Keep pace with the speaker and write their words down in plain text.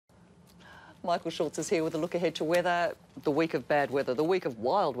Michael Schultz is here with a look ahead to weather. The week of bad weather, the week of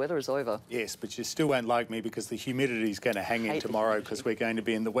wild weather is over. Yes, but you still won't like me because the humidity is going to hang in tomorrow because we're going to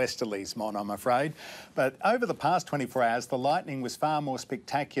be in the westerlies, Mon, I'm afraid. But over the past 24 hours, the lightning was far more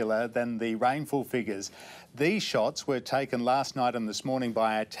spectacular than the rainfall figures. These shots were taken last night and this morning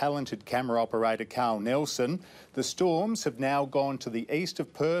by our talented camera operator, Carl Nelson. The storms have now gone to the east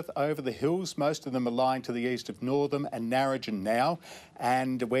of Perth, over the hills. Most of them are lying to the east of Northam and Narrogin now,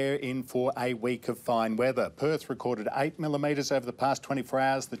 and we're in for a week of fine weather. Perth recorded 8 millimetres over the past 24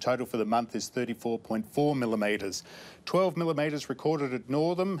 hours. The total for the month is 34.4 millimetres. 12 millimetres recorded at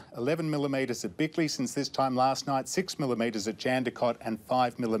Northam, 11 millimetres at Bickley since this time last night, 6 millimetres at Jandakot and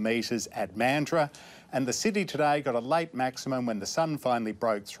 5 millimetres at Mandurah. And the city today got a late maximum when the sun finally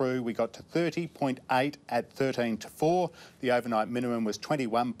broke through. We got to 30.8 at 13 to 4. The overnight minimum was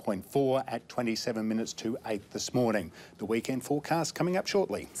 21.4 at 27 minutes to 8 this morning. The weekend forecast coming up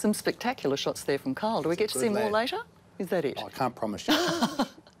shortly. Some spectacular shots there from Carl. Do we get to see more later? Is that it? I can't promise you.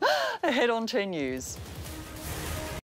 Ahead on 10 News.